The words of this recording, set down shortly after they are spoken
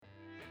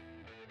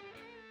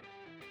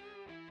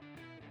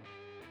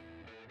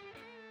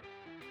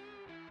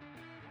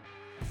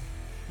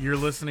You're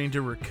listening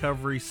to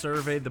Recovery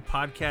Survey, the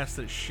podcast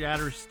that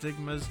shatters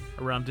stigmas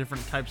around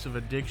different types of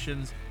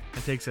addictions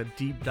and takes a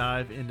deep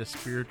dive into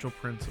spiritual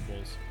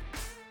principles.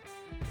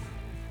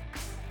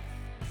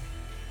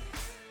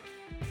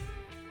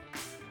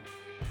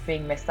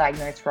 Being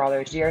misdiagnosed for all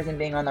those years and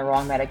being on the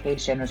wrong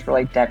medication was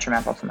really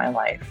detrimental to my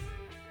life.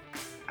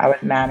 I was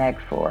manic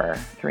for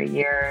 3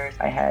 years.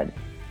 I had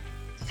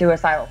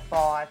suicidal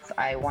thoughts.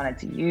 I wanted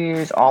to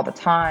use all the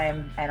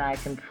time, and I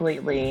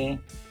completely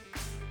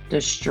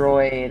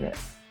destroyed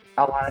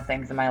a lot of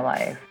things in my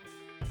life.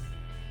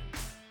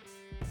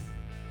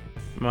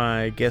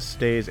 My guest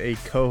today is a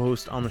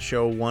co-host on the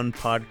show One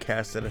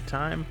Podcast at a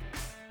Time.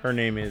 Her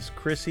name is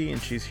Chrissy,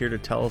 and she's here to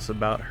tell us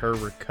about her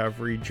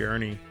recovery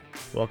journey.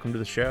 Welcome to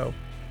the show.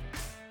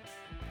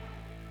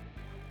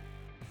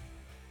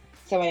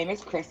 So my name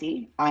is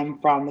Chrissy. I'm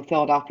from the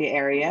Philadelphia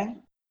area.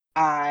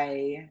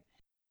 I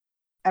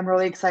am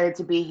really excited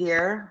to be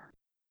here.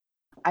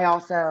 I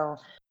also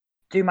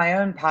do my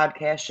own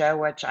podcast show,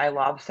 which I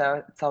love.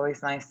 So it's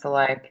always nice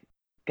to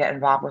get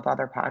involved with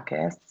other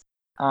podcasts.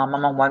 I'm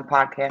on One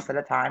Podcast at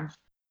a Time.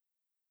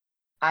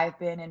 I've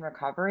been in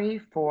recovery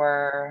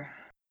for,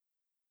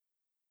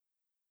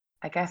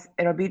 I guess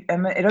it'll be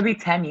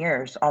 10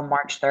 years on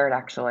March 3rd,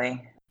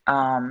 actually.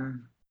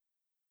 And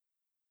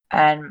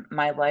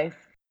my life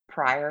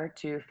prior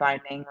to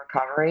finding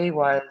recovery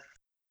was,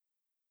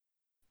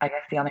 I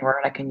guess the only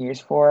word I can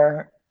use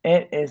for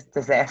it is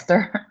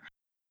disaster.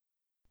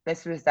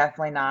 This was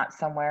definitely not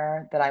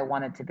somewhere that I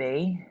wanted to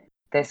be.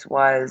 This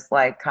was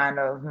kind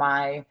of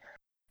my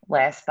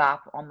last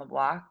stop on the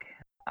block.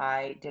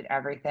 I did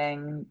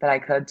everything that I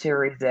could to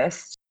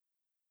resist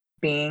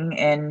being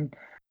in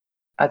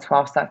a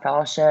 12-step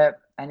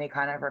fellowship, any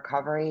kind of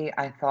recovery.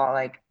 I thought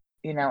I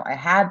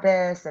had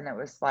this, and it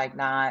was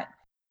not,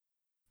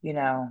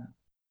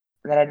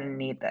 that I didn't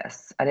need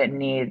this. I didn't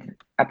need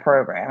a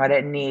program. I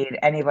didn't need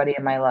anybody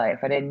in my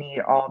life. I didn't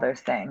need all those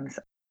things.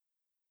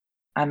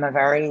 I'm a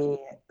very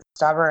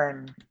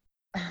stubborn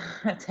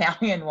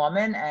Italian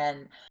woman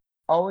and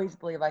always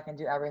believe I can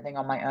do everything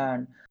on my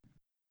own.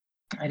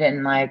 I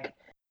didn't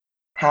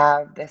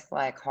have this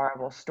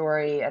horrible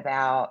story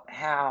about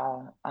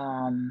how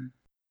some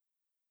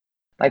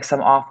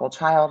awful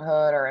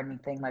childhood or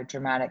anything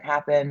dramatic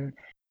happened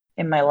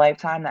in my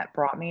lifetime that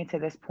brought me to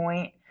this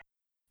point.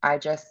 I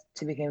just,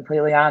 to be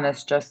completely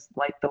honest, just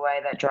like the way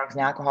that drugs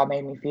and alcohol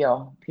made me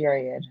feel,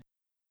 period.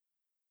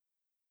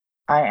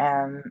 I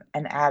am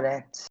an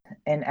addict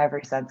in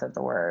every sense of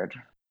the word.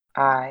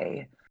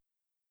 I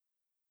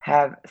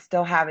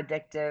still have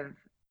addictive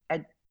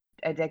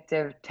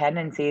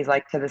tendencies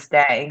to this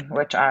day,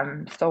 which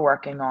I'm still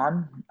working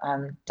on.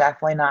 I'm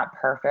definitely not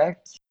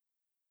perfect,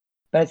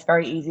 but it's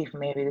very easy for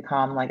me to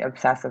become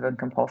obsessive and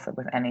compulsive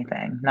with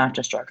anything, not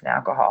just drugs and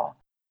alcohol.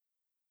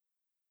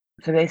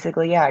 So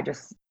basically, yeah,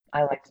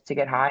 I liked to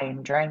get high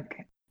and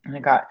drink, and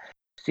it got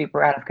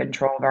super out of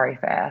control very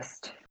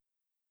fast.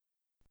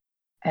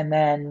 And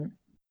then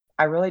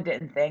I really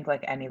didn't think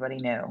anybody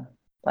knew.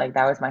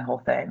 That was my whole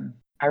thing.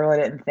 I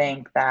really didn't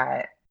think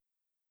that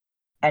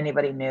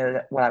anybody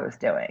knew what I was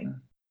doing.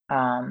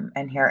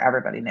 And here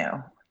everybody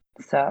knew.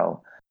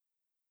 So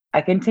I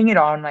continued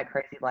on my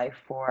crazy life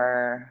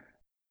for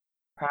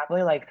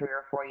probably 3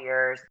 or 4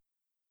 years,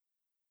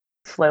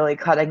 slowly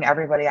cutting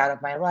everybody out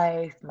of my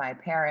life, my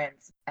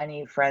parents,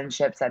 any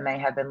friendships that may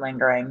have been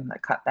lingering, I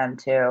cut them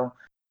too.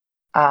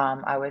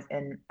 I was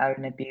in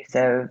an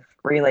abusive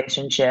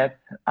relationship,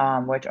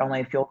 which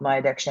only fueled my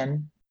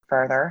addiction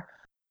further.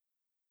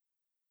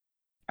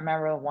 I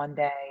remember one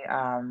day,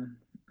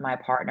 my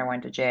partner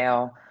went to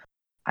jail.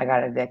 I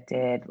got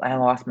evicted. I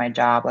lost my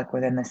job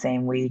within the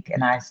same week,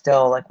 and I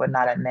still would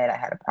not admit I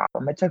had a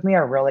problem. It took me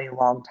a really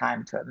long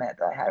time to admit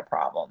that I had a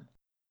problem.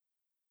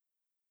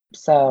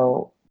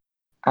 So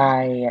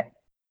I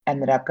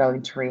ended up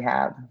going to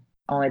rehab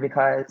only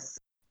because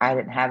I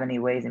didn't have any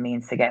ways and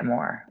means to get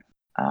more,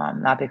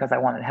 not because I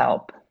wanted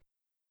help.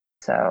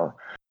 So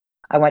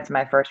I went to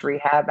my first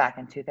rehab back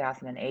in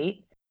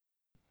 2008.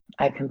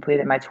 I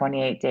completed my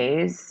 28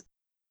 days,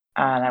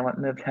 and I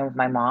moved home with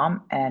my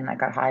mom, and I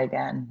got high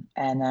again.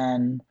 And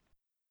then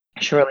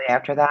shortly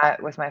after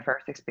that was my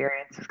first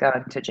experience of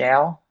going to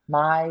jail.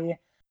 My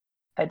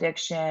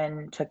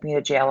addiction took me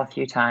to jail a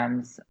few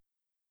times.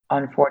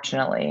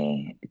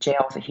 Unfortunately,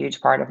 jail is a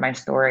huge part of my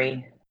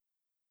story.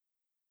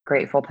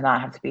 Grateful to not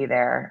have to be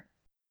there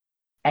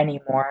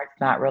anymore. It's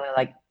not really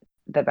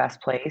the best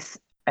place.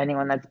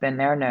 Anyone that's been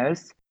there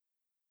knows.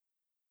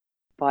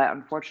 But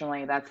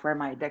unfortunately, that's where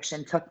my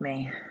addiction took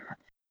me.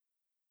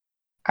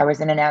 I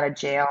was in and out of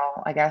jail,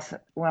 I guess,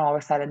 when all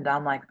was said and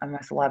done,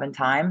 almost 11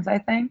 times, I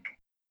think.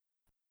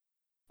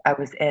 I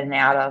was in and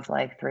out of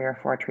 3 or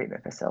 4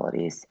 treatment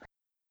facilities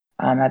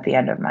at the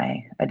end of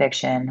my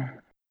addiction.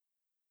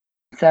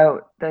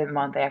 So the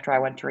month after I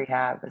went to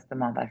rehab was the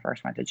month I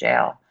first went to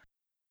jail.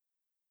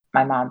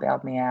 My mom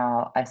bailed me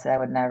out. I said I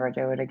would never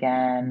do it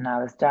again.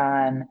 I was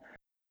done.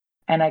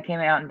 And I came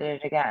out and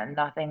did it again.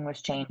 Nothing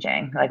was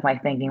changing. My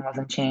thinking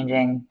wasn't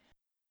changing.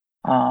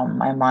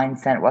 My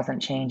mindset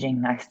wasn't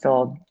changing. I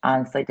still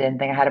honestly didn't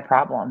think I had a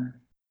problem.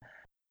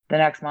 The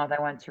next month I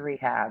went to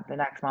rehab. The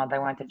next month I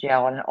went to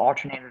jail, and it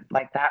alternated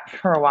like that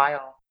for a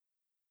while.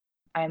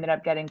 I ended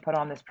up getting put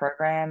on this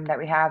program that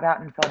we have out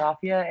in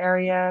Philadelphia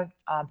area,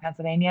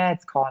 Pennsylvania.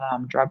 It's called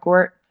Drug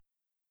Court.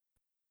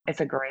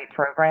 It's a great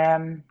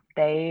program.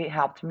 They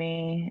helped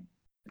me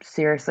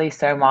seriously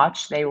so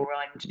much. They were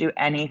willing to do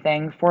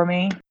anything for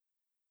me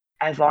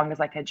as long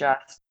as I could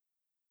just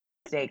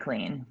stay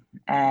clean.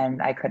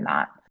 And I could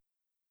not.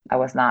 I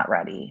was not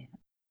ready.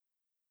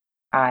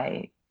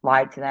 I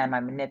lied to them. I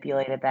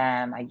manipulated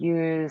them.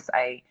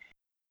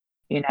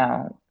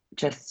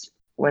 Just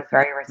was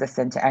very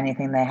resistant to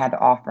anything they had to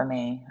offer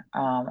me,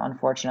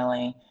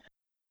 unfortunately.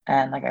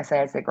 And like I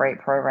said, it's a great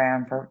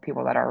program for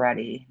people that are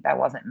ready. That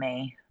wasn't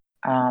me.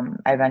 I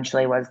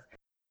eventually was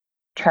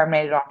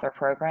terminated off their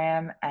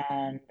program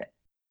and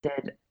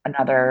did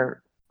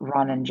another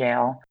run in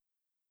jail.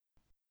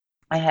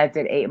 I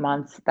did 8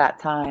 months that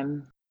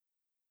time.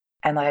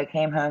 And like I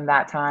came home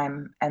that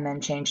time and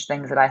then changed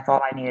things that I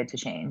thought I needed to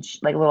change,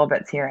 like little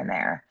bits here and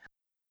there.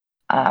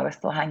 I was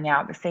still hanging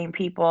out with the same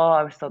people.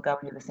 I was still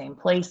going to the same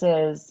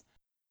places.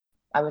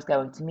 I was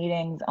going to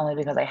meetings only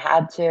because I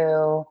had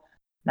to,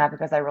 not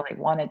because I really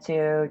wanted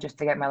to, just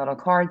to get my little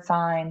card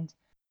signed.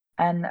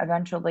 And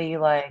eventually,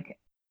 like,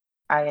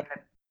 I ended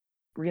up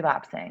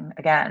relapsing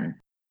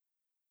again.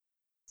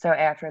 So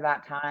after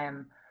that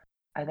time,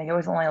 I think it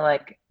was only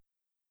like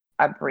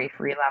a brief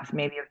relapse,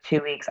 maybe of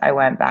 2 weeks, I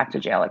went back to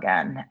jail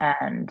again.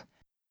 And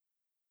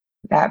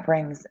that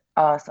brings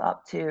us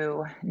up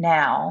to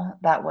now.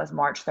 That was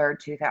March 3rd,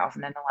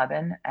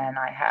 2011. And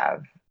I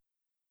have,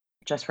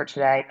 just for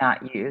today,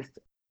 not used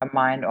a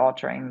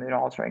mind-altering,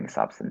 mood-altering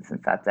substance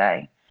since that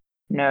day.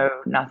 No,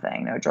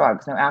 nothing. No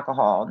drugs, no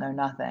alcohol, no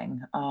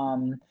nothing.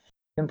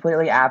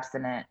 Completely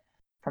abstinent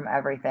from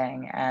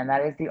everything. And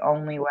that is the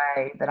only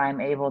way that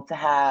I'm able to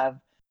have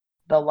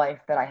the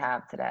life that I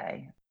have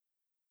today.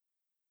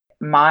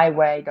 My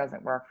way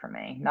doesn't work for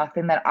me.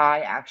 Nothing that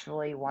I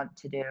actually want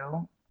to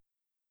do,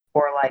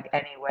 or like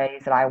any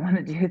ways that I want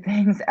to do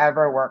things,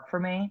 ever work for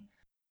me.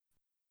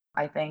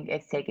 I think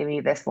it's taken me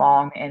this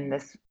long in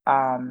this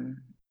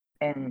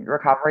in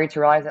recovery to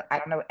realize that I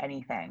don't know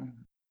anything.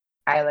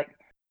 I like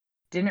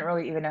didn't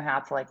really even know how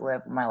to like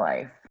live my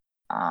life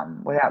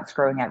without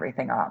screwing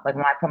everything up. Like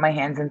when I put my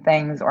hands in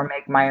things or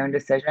make my own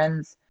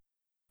decisions,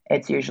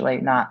 it's usually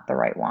not the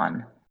right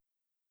one.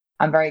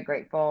 I'm very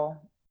grateful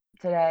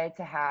today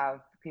to have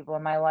people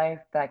in my life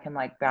that I can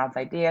like bounce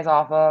ideas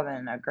off of,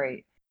 and a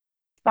great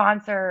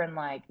sponsor. And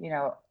like,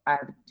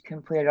 I've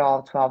completed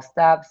all 12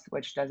 steps,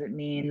 which doesn't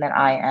mean that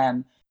I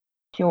am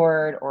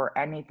cured or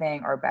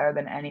anything or better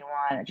than anyone.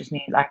 It just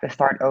means I have to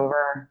start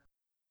over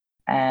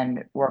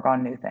and work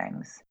on new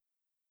things.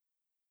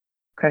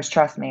 Because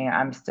trust me,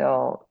 I'm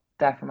still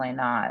definitely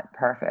not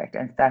perfect,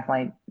 and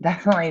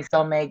definitely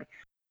still make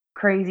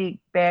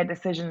crazy bad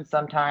decisions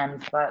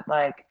sometimes, but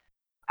like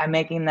I'm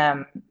making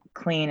them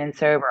clean and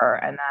sober,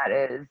 and that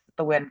is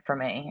the win for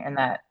me in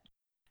that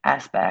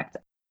aspect.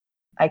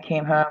 I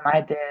came home.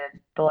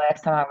 The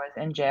last time I was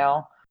in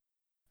jail,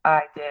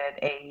 I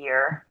did a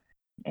year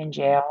in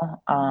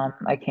jail.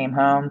 I came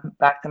home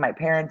back to my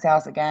parents'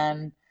 house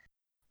again,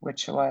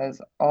 which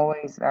was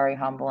always very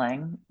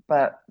humbling,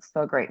 but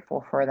still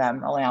grateful for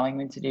them allowing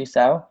me to do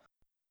so.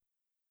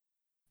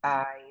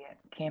 I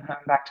came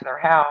home back to their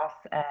house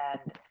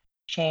and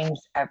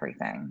changed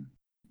everything.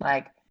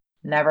 Like,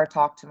 never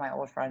talked to my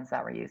old friends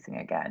that were using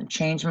again,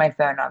 changed my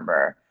phone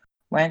number,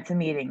 went to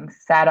meetings,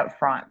 sat up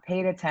front,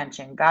 paid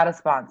attention, got a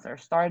sponsor,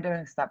 started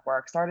doing step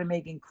work, started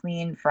making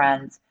clean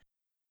friends,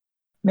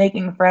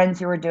 making friends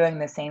who were doing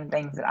the same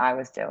things that I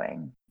was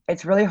doing.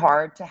 It's really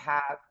hard to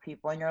have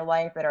people in your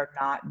life that are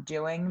not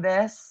doing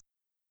this,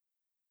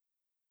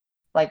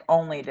 like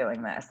only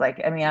doing this.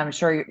 Like, I mean, I'm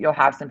sure you'll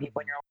have some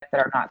people in your life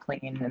that are not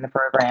clean in the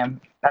program.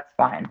 That's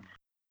fine.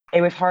 It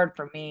was hard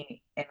for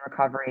me in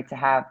recovery to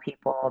have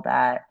people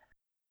that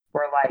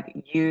were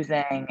like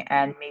using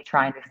and me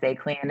trying to stay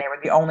clean, and they were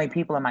the only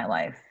people in my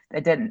life.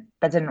 That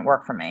didn't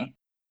work for me.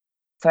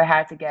 So I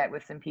had to get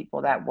with some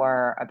people that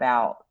were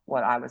about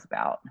what I was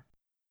about.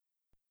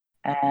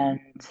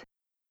 And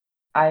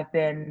I've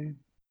been,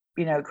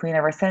 clean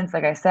ever since,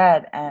 like I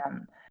said,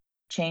 and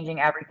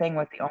changing everything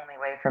was the only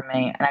way for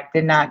me. And I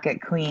did not get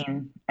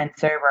clean and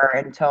sober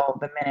until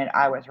the minute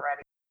I was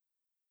ready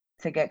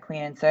to get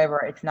clean and sober.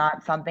 It's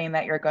not something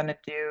that you're going to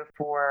do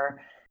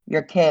for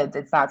your kids.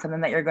 It's not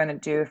something that you're going to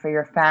do for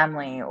your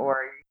family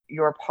or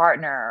your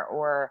partner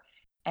or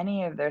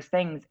any of those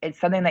things. It's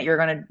something that you're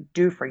going to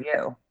do for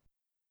you.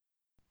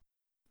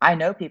 I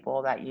know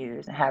people that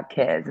use and have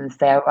kids and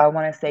say, I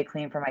want to stay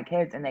clean for my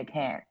kids, and they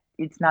can't.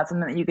 It's not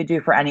something that you could do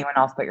for anyone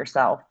else but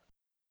yourself.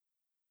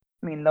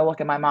 I mean, they'll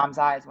look at my mom's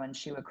eyes when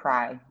she would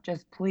cry.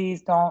 Just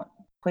please don't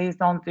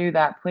do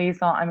that. Please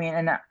don't. I mean,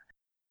 and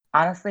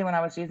honestly, when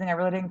I was using, I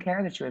really didn't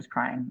care that she was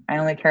crying. I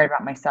only cared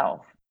about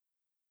myself.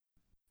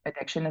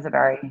 Addiction is a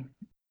very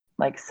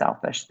like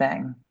selfish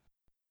thing.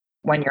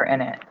 When you're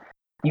in it,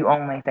 you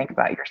only think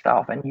about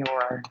yourself and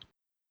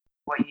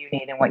what you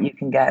need and what you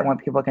can get and what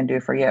people can do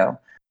for you.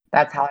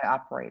 That's how I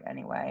operate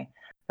anyway.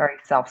 Very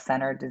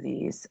self-centered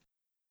disease.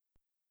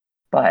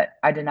 but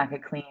I did not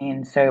get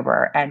clean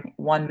sober and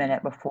 1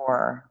 minute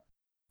before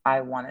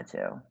I wanted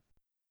to.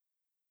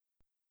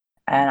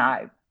 And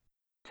I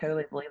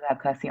totally believe that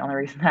because that's the only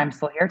reason I'm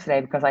still here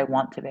today because I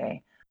want to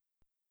be.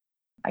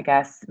 I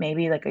guess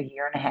maybe like a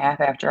year and a half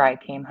after I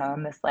came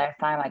home this last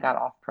time, I got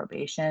off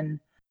probation.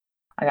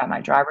 I got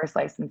my driver's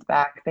license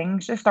back.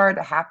 Things just started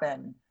to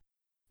happen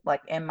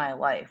like in my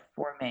life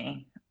for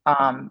me.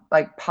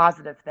 Like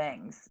positive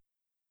things.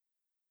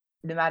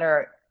 No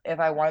matter if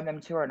I wanted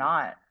them to or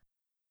not,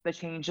 the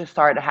change just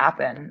started to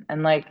happen.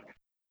 And like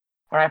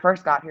when I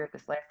first got here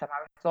this last time,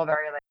 I was still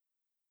very like,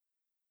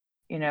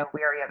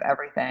 weary of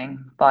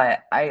everything.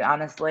 But I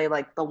honestly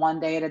like the one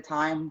day at a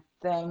time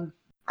thing.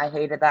 I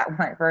hated that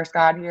when I first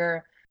got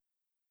here.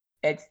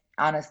 It's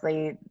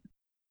honestly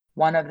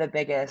one of the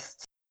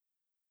biggest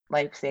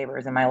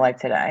lifesavers in my life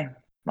today.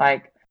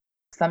 Like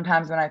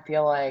sometimes when I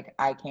feel like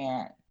I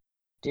can't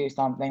do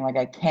something, like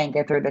I can't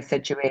get through the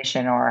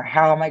situation, or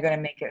how am I going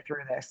to make it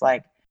through this?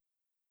 Like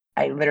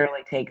I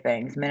literally take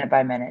things minute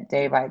by minute,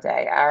 day by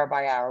day, hour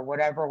by hour,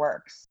 whatever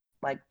works,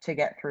 like to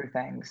get through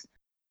things.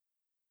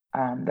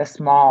 The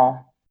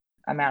small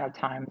amount of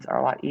times are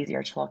a lot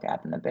easier to look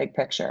at than the big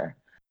picture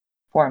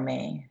for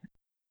me.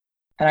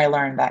 And I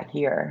learned that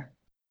here.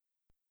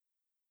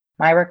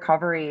 My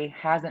recovery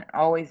hasn't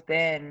always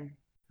been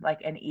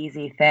like an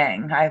easy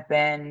thing. I've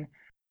been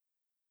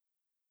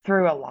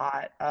through a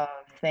lot of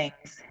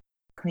things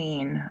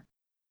clean.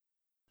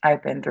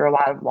 I've been through a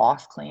lot of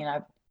loss clean.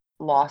 I've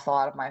lost a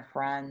lot of my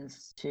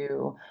friends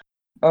to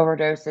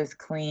overdoses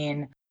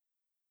clean.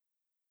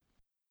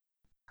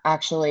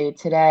 Actually,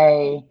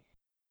 today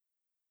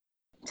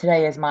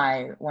is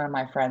my one of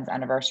my friend's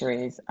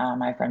anniversaries.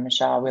 My friend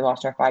Michelle, we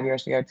lost her 5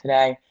 years ago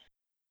today.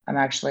 I'm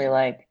actually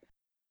like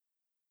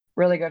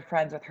really good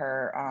friends with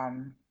her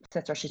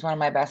sister. She's one of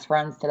my best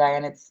friends today,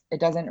 and it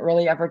doesn't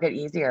really ever get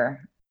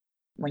easier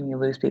when you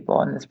lose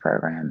people in this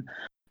program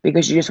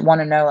because you just want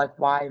to know like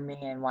why me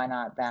and why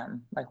not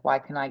them? Like why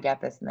can I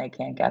get this and they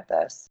can't get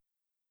this?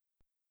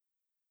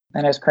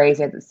 And as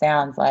crazy as it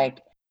sounds,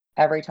 like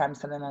every time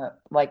something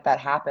like that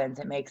happens,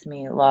 it makes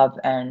me love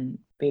and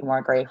be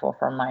more grateful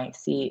for my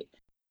seat.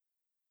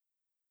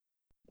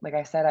 Like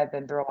I said, I've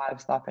been through a lot of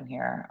stuff in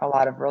here, a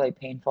lot of really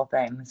painful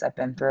things. I've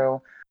been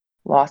through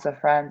loss of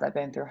friends, I've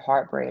been through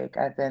heartbreak,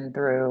 I've been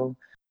through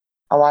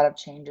a lot of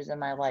changes in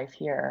my life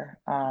here.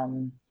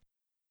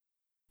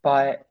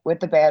 But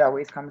with the bad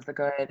always comes the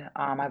good.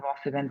 I've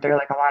also been through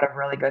like a lot of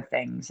really good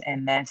things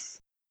in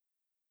this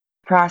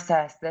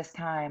process this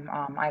time.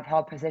 I've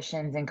held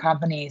positions in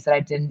companies that I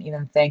didn't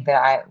even think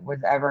that I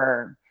could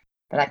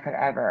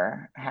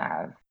ever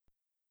have.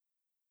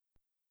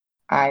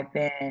 I've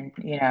been,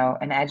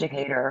 an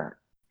educator.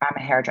 I'm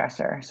a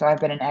hairdresser. So I've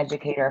been an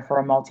educator for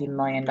a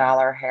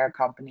multi-million-dollar hair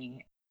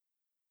company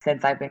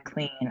since I've been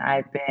clean.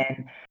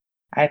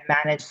 I've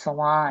managed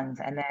salons,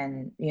 and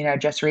then,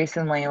 just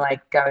recently,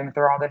 like going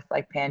through all this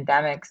like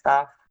pandemic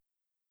stuff,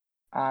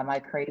 my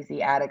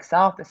crazy addict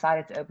self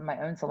decided to open my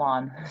own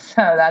salon.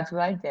 So that's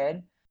what I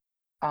did.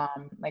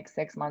 Like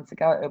 6 months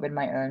ago, I opened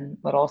my own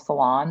little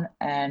salon,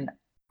 and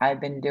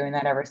I've been doing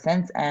that ever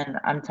since. And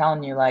I'm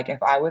telling you, like,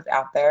 if I was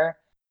out there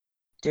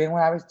doing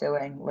what I was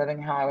doing,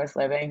 living how I was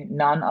living,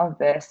 none of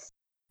this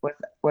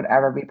would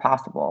ever be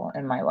possible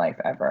in my life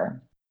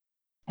ever.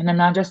 And I'm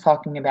not just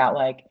talking about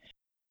like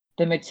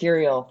the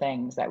material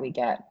things that we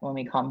get when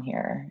we come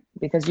here,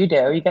 because you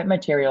get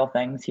material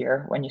things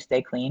here when you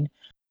stay clean.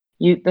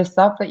 The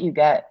stuff that you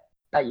get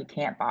that you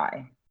can't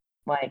buy,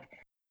 like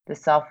the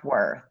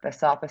self-worth, the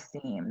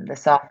self-esteem, the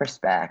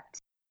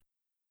self-respect,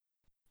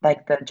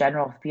 like the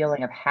general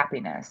feeling of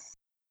happiness,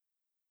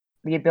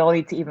 the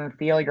ability to even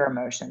feel your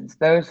emotions,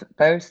 those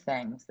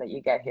things that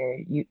you get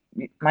here,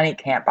 money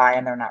can't buy,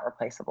 and they're not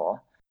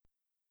replaceable.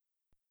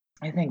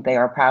 I think they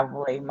are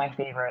probably my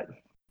favorite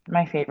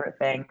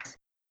things.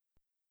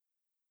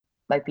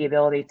 Like the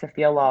ability to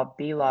feel love,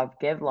 be loved,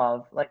 give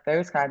love, like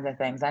those kinds of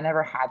things. I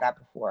never had that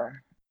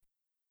before.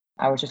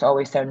 I was just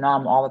always so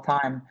numb all the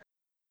time.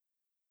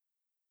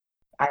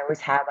 I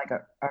always had like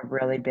a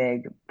really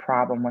big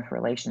problem with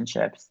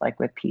relationships, like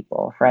with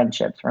people,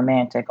 friendships,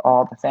 romantic,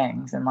 all the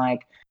things. And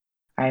like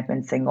I've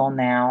been single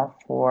now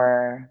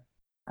for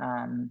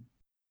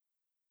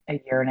a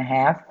year and a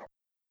half,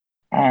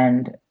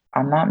 and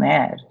I'm not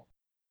mad.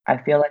 I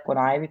feel like when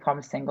I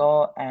become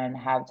single and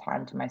have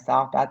time to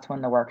myself, that's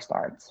when the work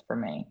starts for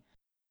me.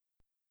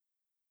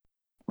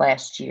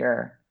 Last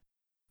year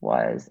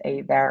was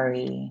a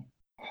very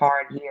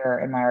hard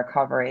year in my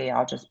recovery.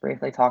 I'll just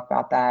briefly talk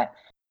about that.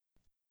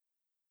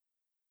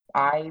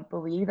 I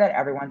believe that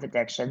everyone's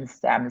addiction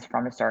stems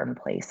from certain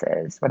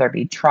places, whether it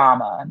be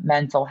trauma,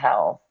 mental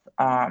health,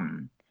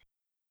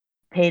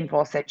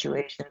 painful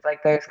situations,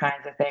 like those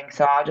kinds of things.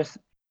 So I'll just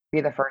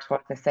be the first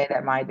one to say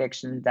that my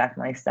addiction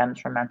definitely stems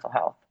from mental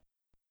health.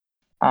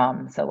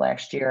 So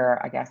last year,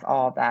 I guess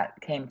all of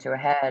that came to a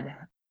head.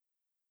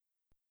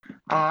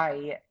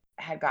 I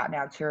had gotten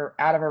out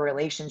of a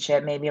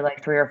relationship maybe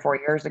like 3 or 4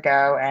 years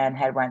ago, and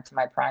had went to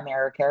my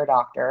primary care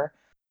doctor,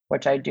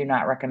 which I do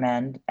not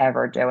recommend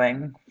ever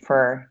doing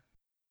for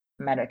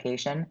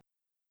medication.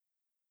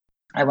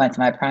 I went to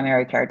my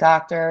primary care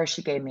doctor.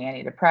 She gave me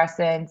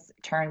antidepressants.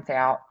 Turns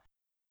out,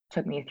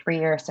 took me 3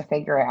 years to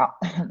figure out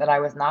that I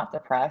was not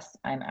depressed.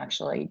 I'm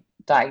actually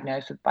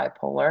diagnosed with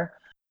bipolar.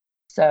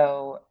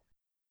 So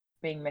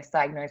being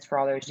misdiagnosed for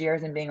all those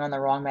years and being on the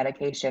wrong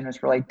medication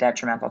was really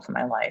detrimental to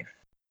my life.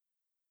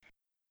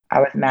 I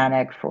was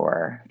manic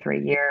for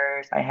 3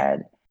 years. I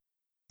had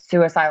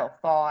suicidal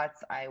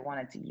thoughts. I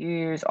wanted to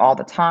use all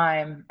the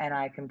time, and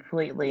I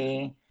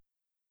completely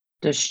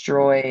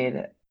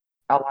destroyed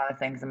a lot of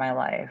things in my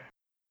life.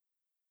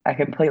 I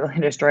completely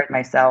destroyed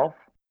myself.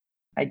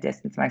 I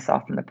distanced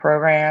myself from the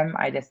program.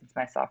 I distanced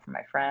myself from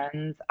my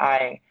friends.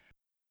 I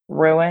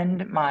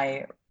ruined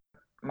my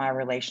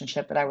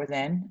relationship that I was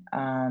in.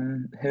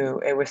 Who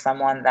it was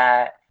someone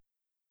that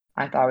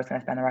I thought I was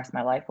going to spend the rest of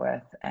my life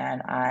with,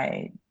 and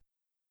I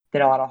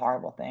did a lot of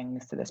horrible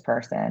things to this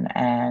person.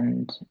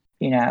 And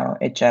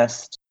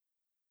it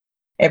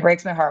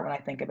breaks my heart when I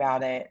think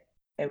about it.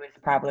 It was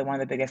probably one of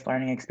the biggest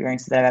learning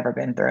experiences that I've ever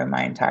been through in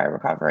my entire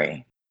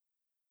recovery.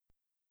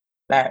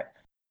 That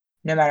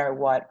no matter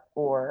what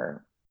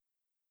or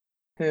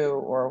who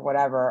or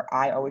whatever,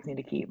 I always need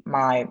to keep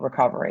my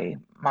recovery,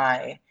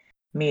 my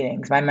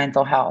meetings, my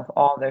mental health,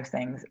 all those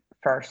things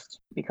first.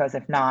 Because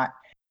if not,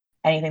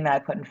 anything that I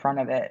put in front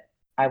of it,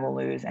 I will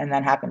lose. And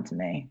that happened to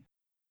me.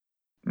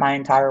 My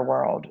entire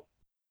world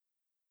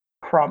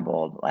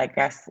crumbled, I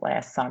guess,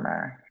 last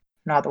summer,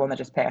 not the one that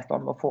just passed,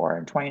 on before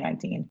in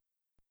 2019.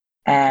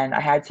 And I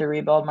had to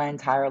rebuild my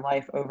entire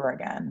life over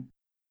again.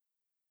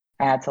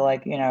 I had to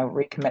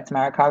recommit to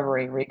my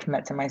recovery,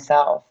 recommit to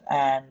myself.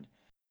 And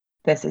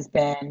this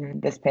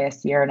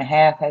past year and a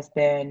half has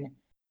been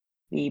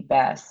the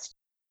best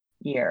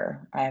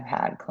year I've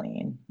had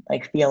clean,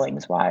 like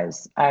feelings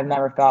wise. I've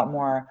never felt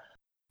more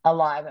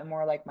alive and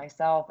more like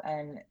myself.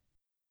 And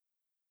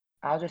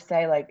I'll just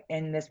say,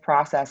 in this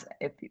process,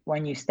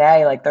 when you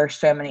stay, there's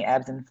so many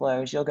ebbs and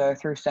flows. You'll go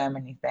through so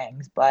many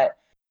things, but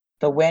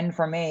the win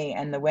for me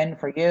and the win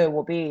for you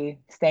will be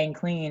staying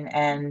clean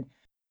and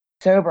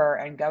sober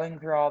and going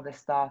through all this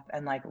stuff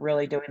and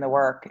really doing the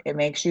work. It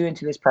makes you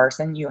into this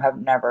person you'll have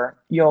never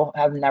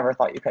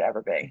thought you could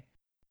ever be.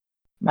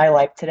 My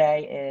life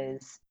today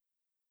is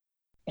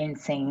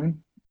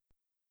insane.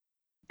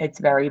 It's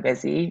very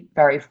busy,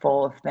 very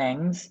full of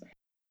things.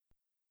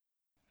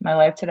 My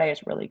life today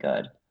is really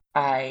good.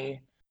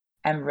 I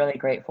am really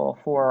grateful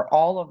for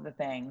all of the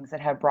things that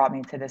have brought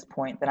me to this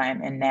point that I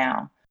am in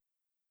now.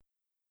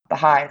 The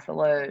highs, the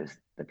lows,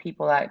 the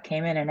people that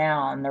came in and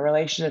out, and the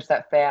relationships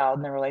that failed,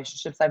 and the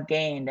relationships I've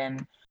gained,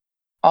 and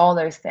all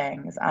those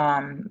things,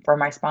 for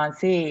my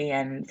sponsee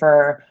and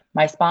for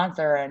my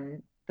sponsor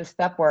and the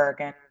step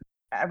work and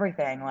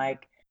everything.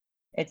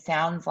 It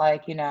sounds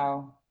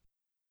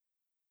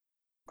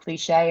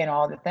cliche and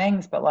all the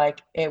things,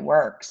 but it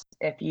works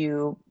if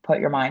you put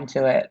your mind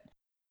to it,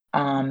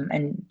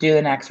 and do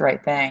the next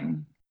right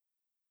thing.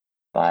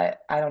 But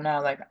I don't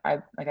know, like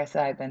I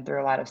said, I've been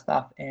through a lot of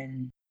stuff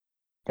in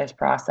this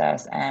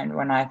process, and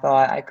when I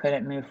thought I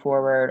couldn't move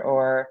forward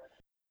or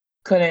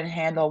couldn't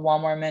handle one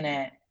more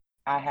minute,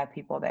 I have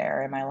people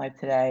there in my life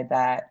today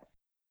that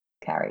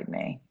carried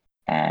me.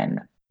 And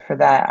for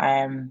that,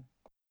 I am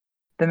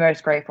the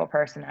most grateful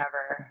person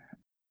ever.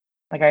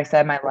 Like I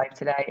said, my life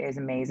today is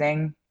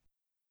amazing,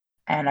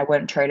 and I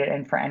wouldn't trade it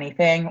in for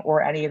anything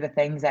or any of the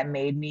things that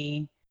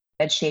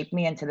shaped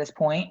me into this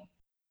point.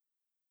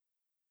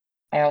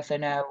 I also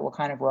know what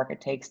kind of work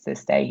it takes to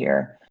stay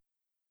here.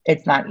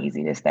 It's not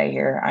easy to stay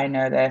here. I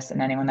know this,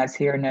 and anyone that's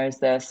here knows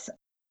this.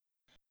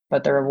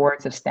 But the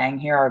rewards of staying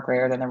here are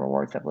greater than the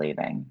rewards of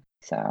leaving.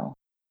 So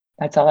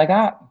that's all I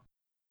got.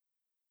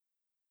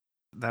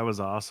 That was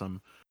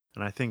awesome.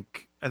 And I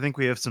think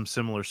we have some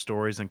similar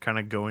stories, and kind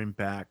of going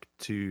back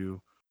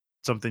to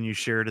something you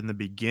shared in the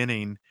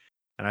beginning,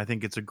 and I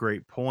think it's a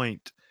great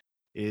point,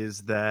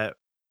 is that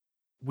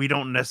we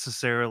don't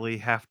necessarily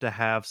have to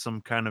have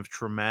some kind of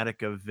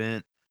traumatic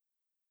event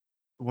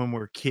when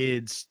we're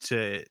kids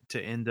to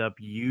end up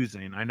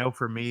using. I know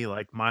for me,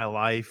 like, my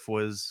life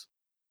was,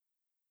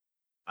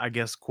 I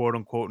guess, quote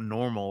unquote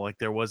normal. Like,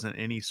 there wasn't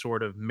any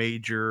sort of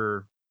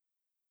major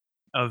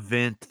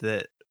event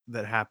that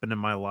happened in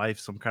my life,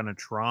 some kind of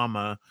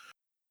trauma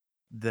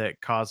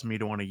that caused me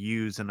to want to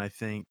use. And I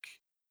think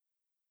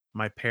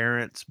my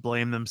parents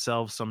blame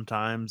themselves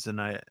sometimes, and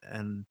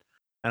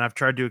I've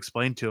tried to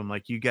explain to them,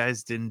 like, you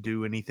guys didn't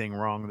do anything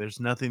wrong.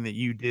 There's nothing that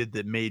you did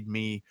that made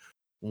me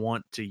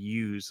want to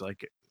use.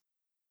 Like,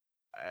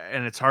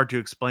 and it's hard to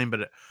explain,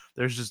 but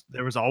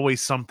there was always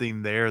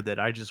something there that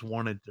I just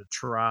wanted to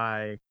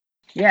try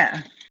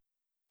Yeah.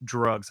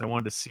 drugs. I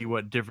wanted to see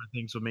what different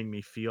things would make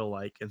me feel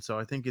like. And so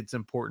I think it's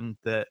important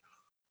that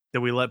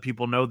we let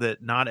people know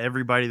that not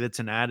everybody that's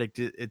an addict,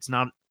 it's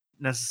not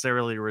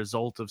necessarily a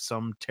result of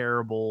some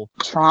terrible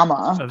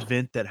Trauma.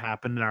 event that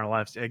happened in our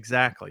lives.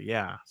 Exactly.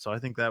 Yeah. So I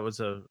think that was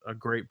a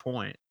great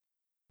point.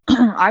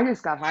 I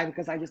just got high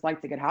because I just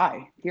like to get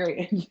high,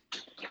 period.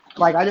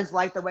 I just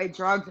like the way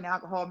drugs and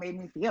alcohol made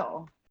me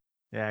feel.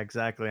 Yeah,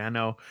 exactly. I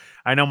know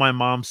my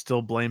mom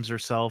still blames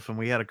herself, and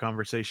we had a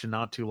conversation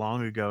not too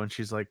long ago, and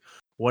she's like,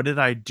 what did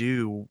I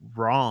do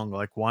wrong?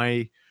 Like,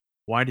 why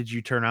did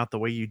you turn out the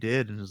way you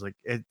did? And it's like,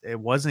 it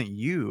wasn't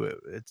you.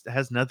 It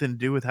has nothing to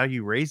do with how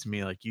you raised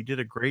me. Like, you did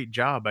a great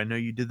job. I know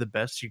you did the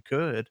best you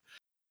could.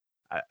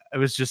 It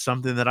was just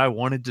something that I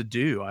wanted to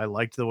do. I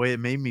liked the way it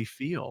made me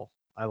feel.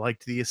 I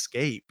liked the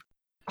escape.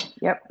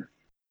 Yep.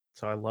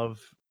 So I love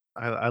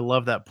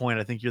that point.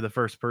 I think you're the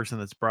first person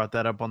that's brought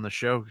that up on the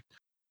show,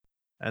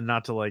 and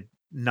not to like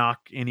knock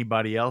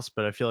anybody else,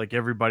 but I feel like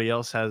everybody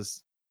else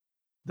has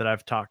that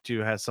I've talked to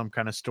has some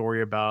kind of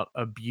story about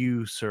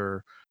abuse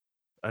or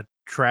a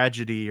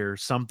tragedy or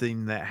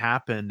something that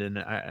happened, and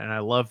I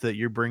love that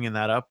you're bringing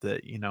that up,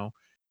 that,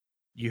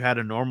 you had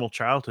a normal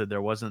childhood,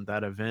 there wasn't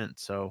that event,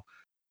 so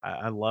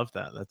I love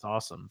that, that's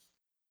awesome.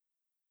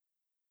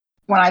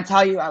 When I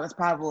tell you I was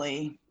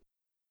probably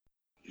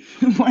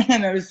one of the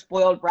most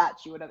spoiled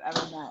brats you would have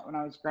ever met when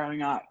I was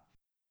growing up.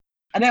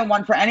 I didn't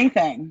want for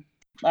anything,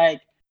 like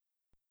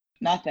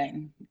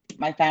nothing.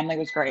 My family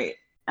was great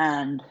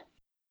and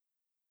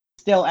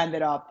still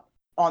ended up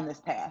on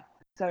this path.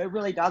 So it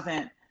really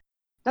doesn't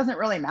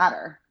really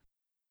matter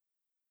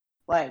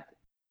like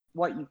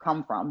what you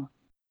come from.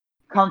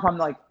 Come from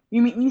like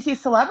you see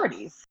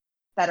celebrities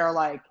that are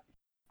like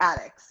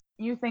addicts.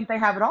 You think they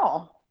have it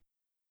all.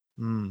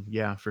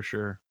 Yeah, for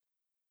sure.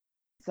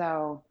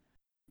 So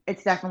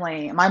it's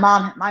definitely my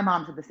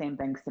mom said the same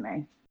things to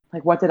me.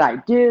 Like, what did I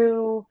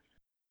do?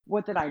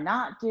 What did I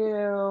not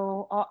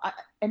do?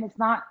 And it's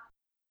not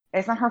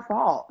her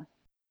fault.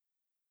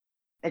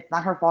 It's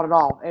not her fault at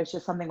all. It's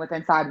just something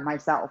within inside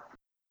myself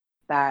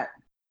that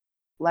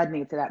led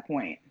me to that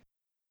point.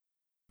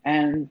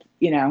 And,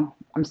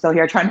 I'm still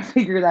here trying to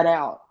figure that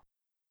out.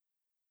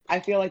 I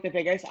feel like the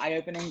biggest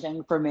eye-opening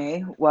thing for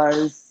me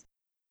was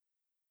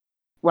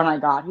when I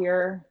got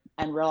here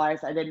and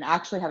realized I didn't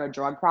actually have a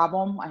drug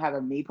problem. I have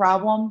a me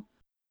problem,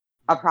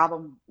 a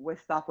problem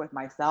with stuff with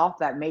myself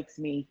that makes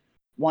me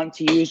want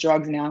to use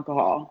drugs and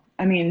alcohol.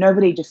 I mean,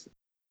 nobody just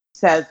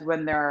says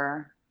when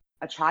they're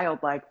a child,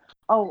 like,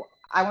 oh,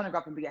 I want to grow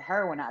up and be a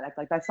heroin addict.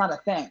 Like, that's not a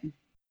thing.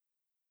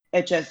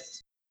 It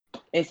just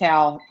is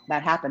how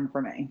that happened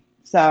for me.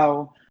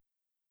 So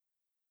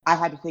I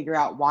had to figure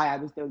out why I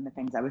was doing the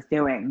things I was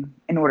doing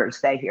in order to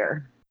stay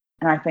here.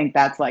 And I think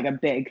that's like a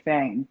big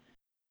thing.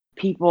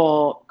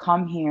 People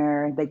come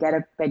here, they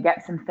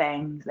get some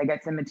things, they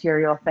get some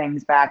material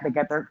things back, they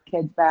get their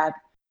kids back,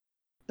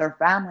 their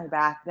family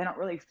back. They don't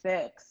really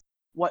fix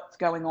what's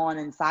going on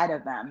inside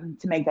of them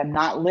to make them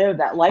not live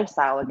that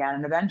lifestyle again.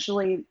 And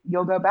eventually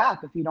you'll go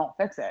back if you don't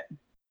fix it.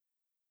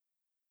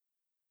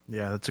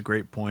 Yeah, that's a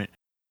great point.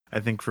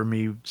 I think for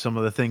me, some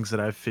of the things that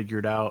I've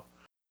figured out,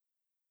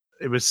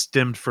 it was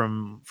stemmed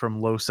from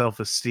low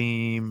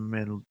self-esteem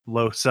and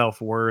low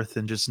self-worth,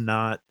 and just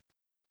not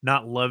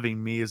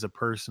loving me as a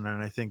person,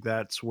 and I think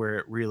that's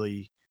where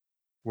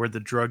the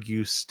drug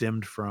use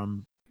stemmed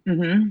from.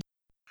 Hmm.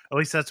 At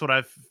least that's what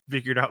I've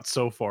figured out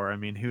so far. I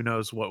mean, who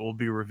knows what will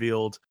be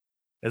revealed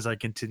as I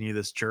continue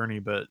this journey,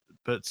 but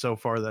so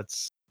far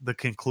that's the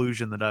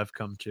conclusion that I've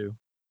come to.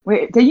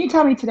 Wait, did you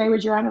tell me today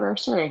was your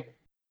anniversary?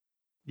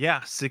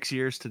 Yeah, 6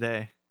 years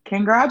today.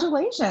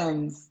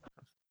 Congratulations.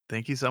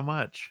 Thank you so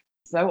much.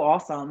 So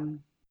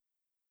awesome.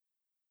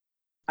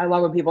 I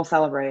love when people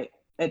celebrate.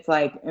 It's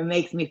like, it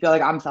makes me feel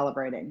like I'm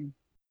celebrating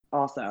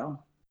also.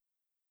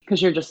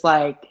 Because you're just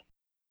like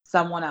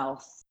someone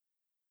else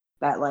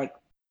that like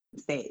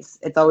stays.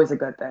 It's always a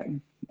good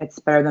thing. It's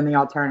better than the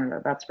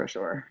alternative, that's for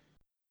sure.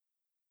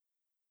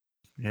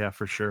 Yeah,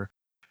 for sure.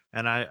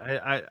 And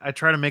I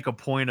try to make a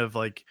point of,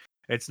 like,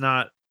 it's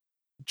not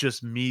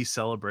just me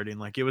celebrating,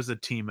 like, it was a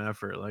team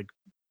effort, like,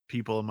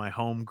 people in my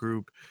home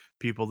group,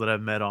 people that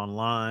I've met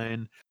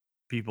online,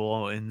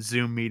 people in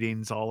Zoom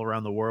meetings all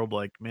around the world,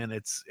 like, man,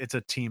 it's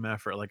a team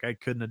effort, like, I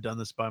couldn't have done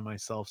this by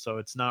myself, so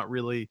it's not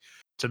really,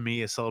 to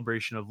me, a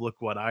celebration of,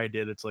 "Look what I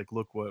did," it's like,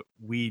 "Look what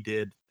we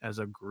did as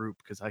a group,"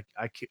 'cause I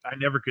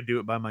never could do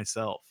it by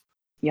myself,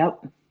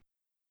 Yep.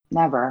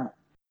 Never.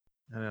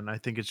 and I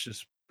think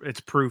it's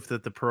proof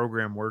that the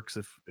program works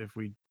if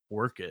we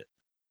work it.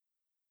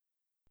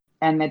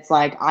 And it's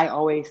like I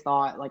always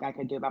thought like I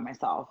could do it by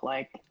myself.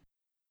 Like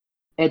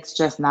it's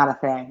just not a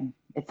thing.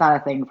 It's not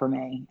a thing for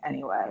me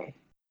anyway.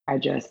 I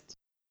just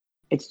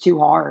it's too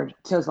hard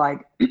to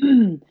like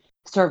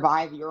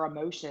survive your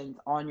emotions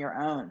on your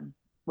own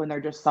when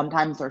they're just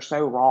sometimes they're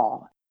so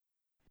raw.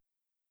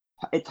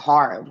 It's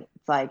hard.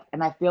 It's like,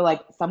 and I feel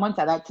like someone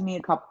said that to me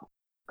a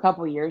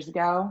couple years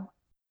ago.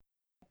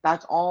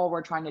 That's all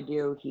we're trying to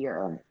do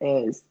here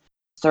is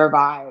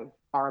survive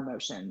our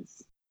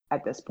emotions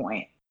at this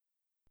point,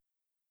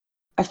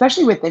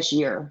 especially with this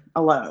year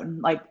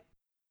alone. Like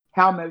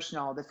how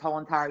emotional this whole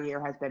entire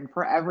year has been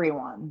for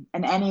everyone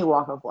in any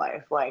walk of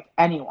life, like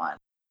anyone.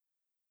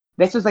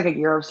 This was like a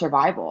year of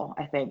survival,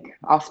 I think.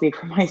 I'll speak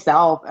for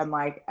myself and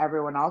like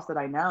everyone else that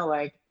I know.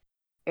 Like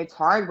it's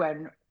hard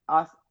when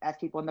us as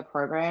people in the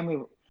program,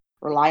 we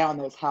rely on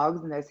those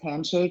hugs and those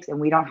handshakes, and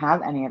we don't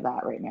have any of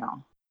that right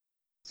now.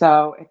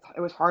 So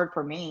it was hard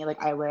for me.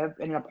 Like I live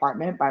in an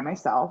apartment by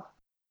myself.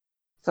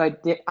 So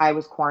I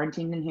was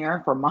quarantined in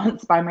here for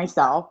months by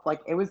myself. Like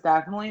it was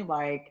definitely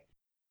like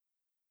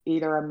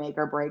either a make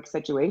or break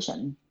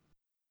situation.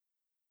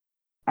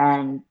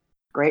 And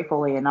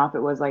gratefully enough,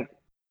 it was like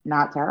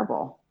not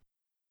terrible.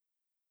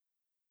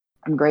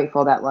 I'm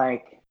grateful that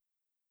like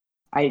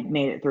I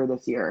made it through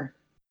this year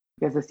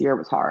because this year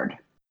was hard,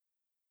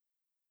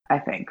 I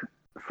think,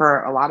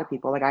 for a lot of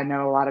people. Like I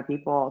know a lot of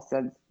people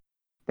since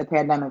the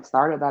pandemic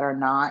started that are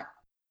not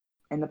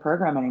in the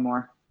program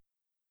anymore.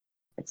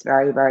 It's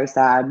very, very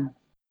sad.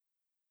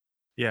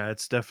 Yeah,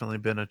 it's definitely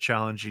been a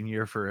challenging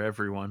year for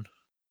everyone.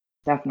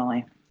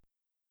 Definitely.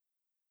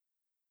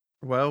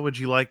 Well, would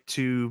you like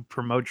to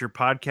promote your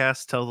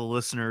podcast, tell the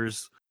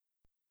listeners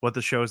what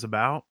the show is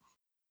about?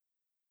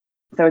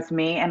 So it's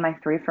me and my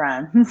three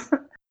friends.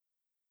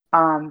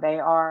 They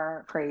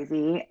are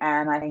crazy,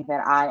 and I think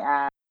that I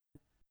add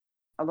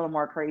a little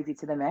more crazy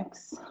to the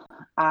mix.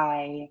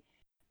 I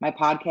My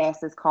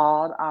podcast is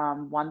called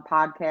One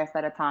Podcast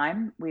at a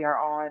Time. We are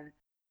on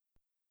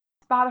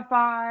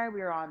Spotify.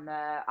 We are on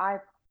the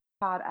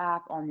iPod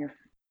app on your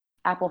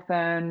Apple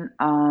phone.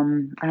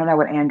 I don't know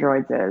what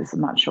Androids is.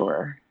 I'm not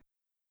sure,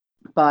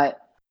 but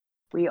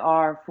we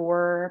are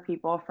four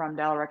people from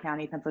Delaware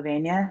County,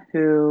 Pennsylvania,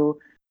 who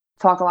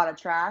talk a lot of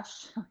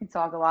trash. We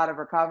talk a lot of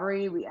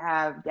recovery. We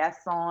have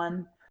guests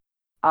on.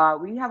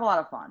 We have a lot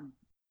of fun.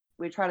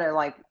 We try to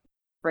like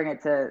bring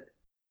it to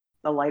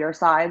the lighter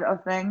side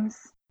of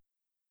things.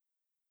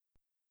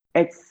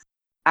 It's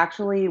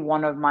actually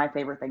one of my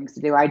favorite things to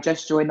do. I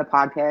just joined the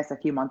podcast a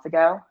few months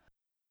ago,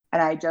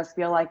 and I just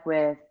feel like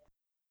with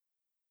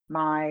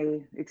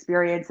my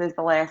experiences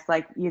the last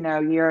like,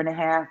 year and a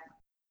half,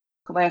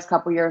 the last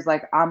couple years,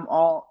 like I'm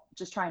all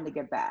just trying to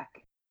give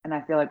back. And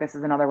I feel like this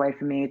is another way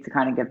for me to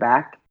kind of give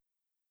back.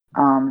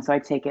 So I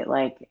take it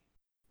like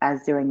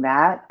as doing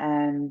that,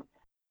 and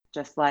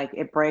just like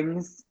it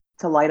brings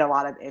to light a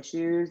lot of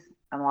issues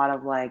and a lot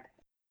of like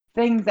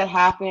things that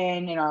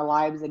happen in our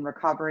lives in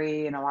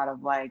recovery, and a lot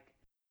of like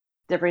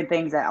different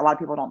things that a lot of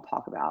people don't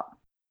talk about.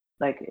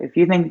 Like if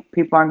you think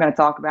people aren't going to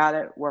talk about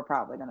it, we're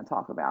probably going to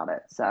talk about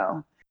it.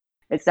 So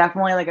it's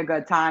definitely like a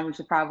good time. You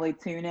should probably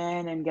tune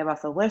in and give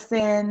us a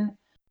listen.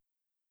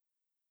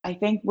 I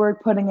think we're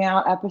putting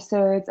out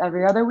episodes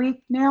every other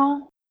week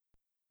now.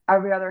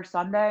 Every other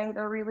Sunday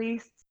they're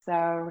released.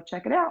 So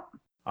check it out.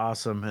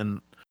 Awesome.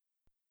 And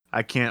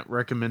I can't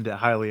recommend it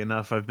highly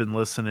enough. I've been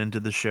listening to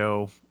the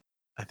show,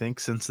 I think,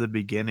 since the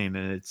beginning,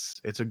 and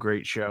it's a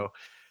great show.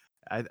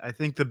 I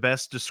think the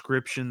best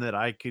description that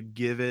I could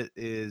give it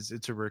is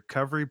it's a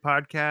recovery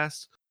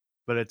podcast,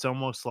 but it's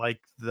almost like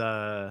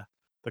the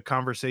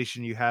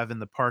conversation you have in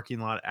the parking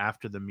lot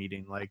after the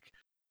meeting. Like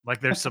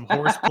there's some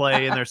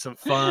horseplay and there's some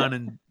fun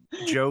and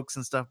jokes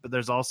and stuff, but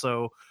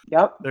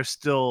Yep. there's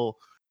still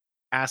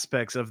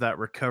aspects of that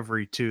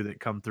recovery too that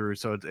come through.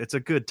 So it's a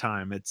good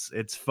time.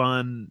 It's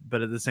fun,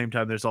 but at the same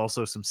time there's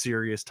also some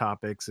serious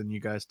topics, and you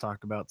guys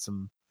talk about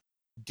some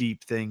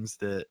deep things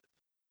that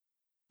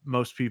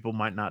most people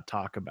might not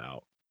talk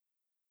about.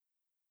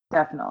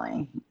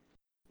 Definitely.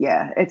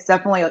 Yeah. It's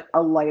definitely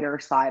a lighter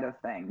side of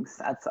things.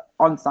 That's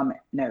on some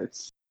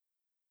notes.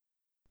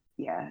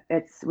 Yeah.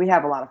 We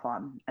have a lot of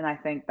fun. And I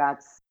think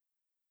that's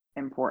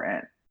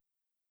important.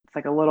 It's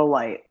like a little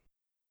light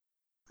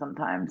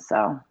sometimes.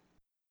 So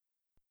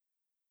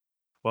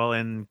Well,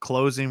 in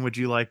closing, would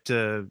you like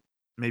to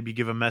maybe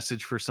give a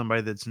message for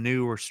somebody that's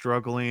new or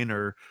struggling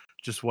or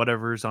just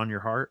whatever's on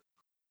your heart?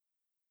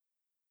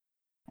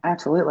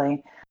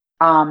 absolutely.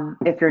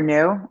 If you're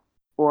new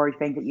or you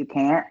think that you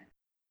can't,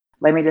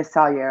 let me just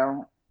tell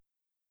you,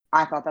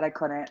 I thought that I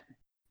couldn't.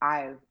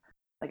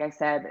 Like I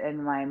said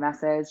in my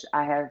message,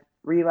 I have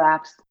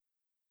relapsed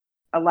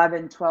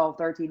 11, 12,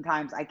 13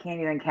 times. I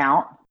can't even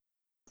count.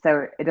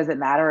 So it doesn't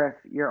matter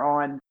if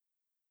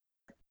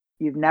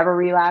you've never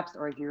relapsed,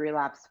 or if you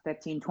relapse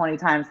 15, 20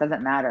 times,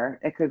 doesn't matter.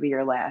 It could be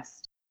your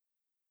last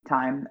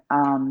time.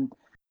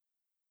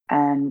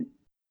 And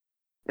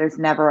there's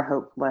never a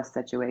hopeless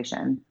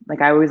situation.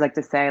 Like I always like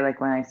to say,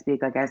 like when I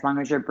speak, like as long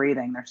as you're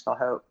breathing, there's still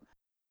hope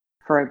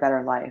for a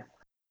better life.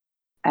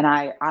 And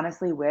I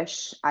honestly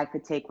wish I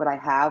could take what I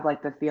have,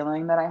 like the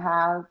feeling that I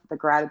have, the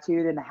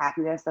gratitude and the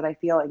happiness that I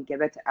feel, and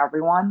give it to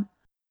everyone.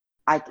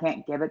 I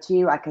can't give it to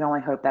you. I can only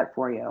hope that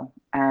for you.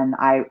 And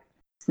I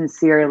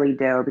sincerely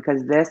do,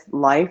 because this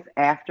life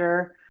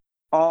after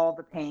all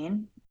the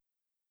pain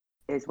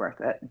is worth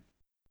it.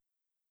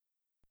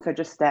 So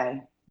just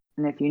stay.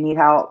 And if you need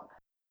help,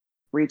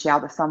 reach out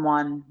to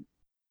someone,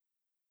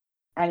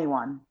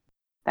 anyone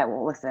that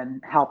will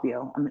listen, help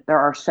you. I mean, there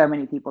are so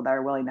many people that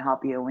are willing to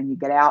help you when you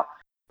get out.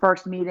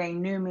 First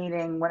meeting, new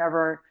meeting,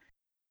 whatever,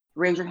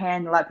 raise your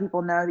hand and let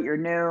people know that you're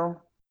new,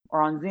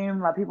 or on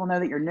Zoom, let people know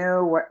that you're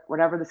new,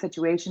 whatever the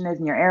situation is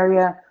in your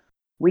area.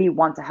 We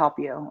want to help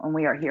you and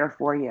we are here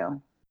for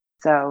you.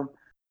 So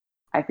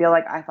I feel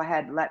like if I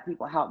had let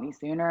people help me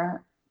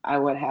sooner, I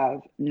would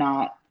have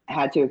not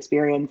had to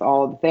experience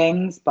all the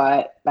things,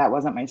 but that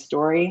wasn't my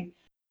story.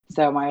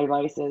 So my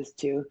advice is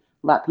to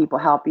let people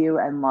help you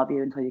and love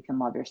you until you can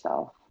love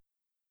yourself.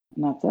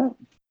 And that's it.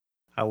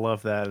 I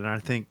love that, and I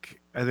think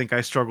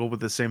I struggle with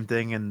the same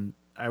thing, and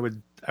I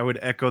would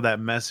echo that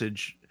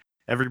message.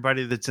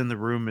 Everybody that's in the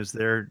room is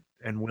there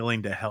and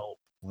willing to help.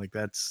 Like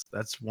that's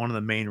one of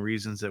the main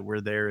reasons that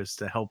we're there, is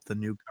to help the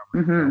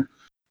newcomer. Hmm.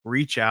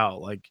 Reach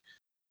out. Like,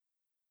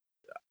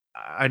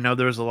 I know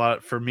there was a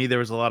lot for me. There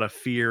was a lot of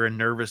fear and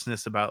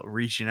nervousness about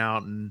reaching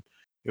out, and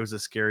it was a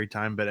scary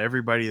time. But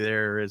everybody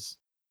there is,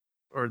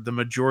 or the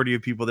majority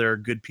of people there, are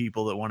good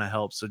people that want to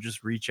help. So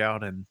just reach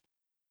out and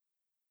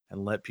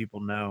let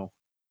people know.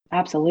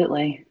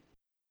 Absolutely.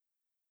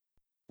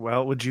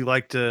 Well, would you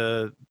like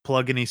to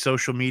plug any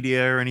social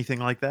media or anything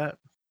like that?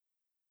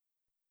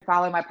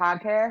 Follow my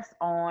podcast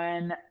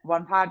on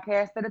One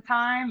Podcast at a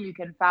Time. You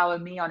can follow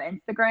me on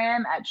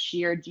Instagram at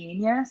Sheer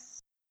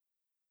Genius.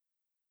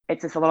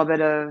 It's just a little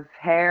bit of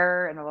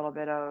hair and a little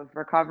bit of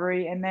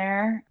recovery in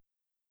there.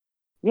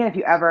 Yeah, if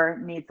you ever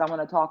need someone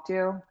to talk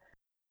to,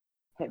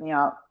 hit me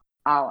up.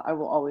 I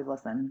will always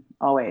listen.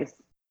 Always.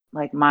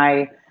 Like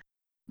my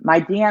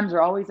DMs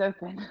are always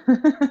open.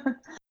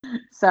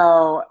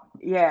 So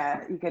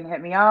yeah, you can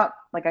hit me up.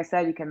 Like I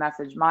said, you can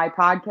message my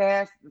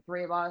podcast. The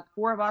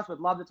four of us would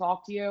love to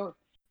talk to you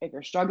if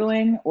you're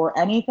struggling or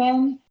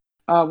anything.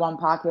 One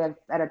podcast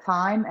at a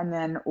time, and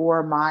then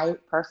or my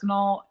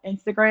personal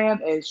Instagram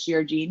is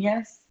Sheer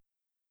Genius.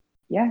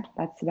 Yeah,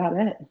 that's about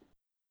it.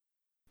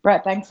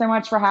 Brett, thanks so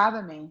much for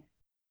having me.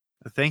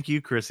 Thank you,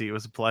 Chrissy. It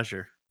was a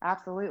pleasure.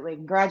 Absolutely.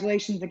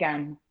 Congratulations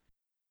again.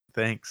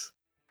 Thanks.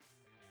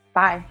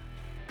 Bye.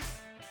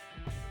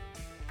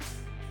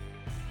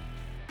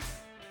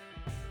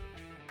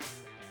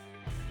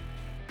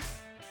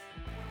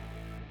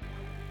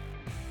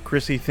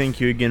 Chrissy, thank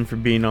you again for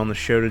being on the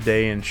show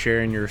today and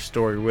sharing your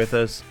story with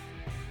us.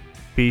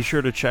 Be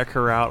sure to check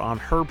her out on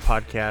her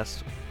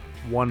podcast,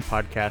 One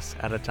Podcast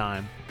at a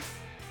Time.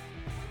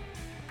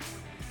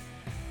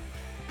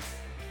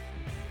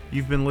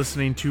 You've been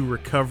listening to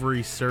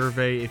Recovery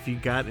Survey. If you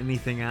got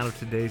anything out of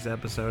today's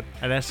episode,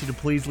 I'd ask you to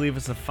please leave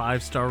us a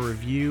 5-star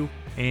review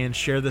and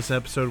share this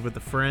episode with a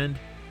friend.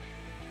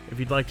 If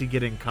you'd like to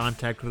get in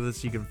contact with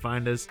us, you can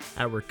find us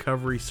at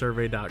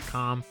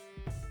recoverysurvey.com.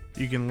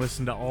 You can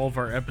listen to all of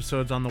our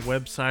episodes on the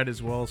website,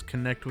 as well as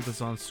connect with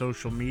us on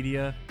social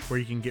media, where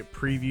you can get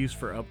previews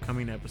for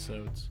upcoming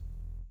episodes.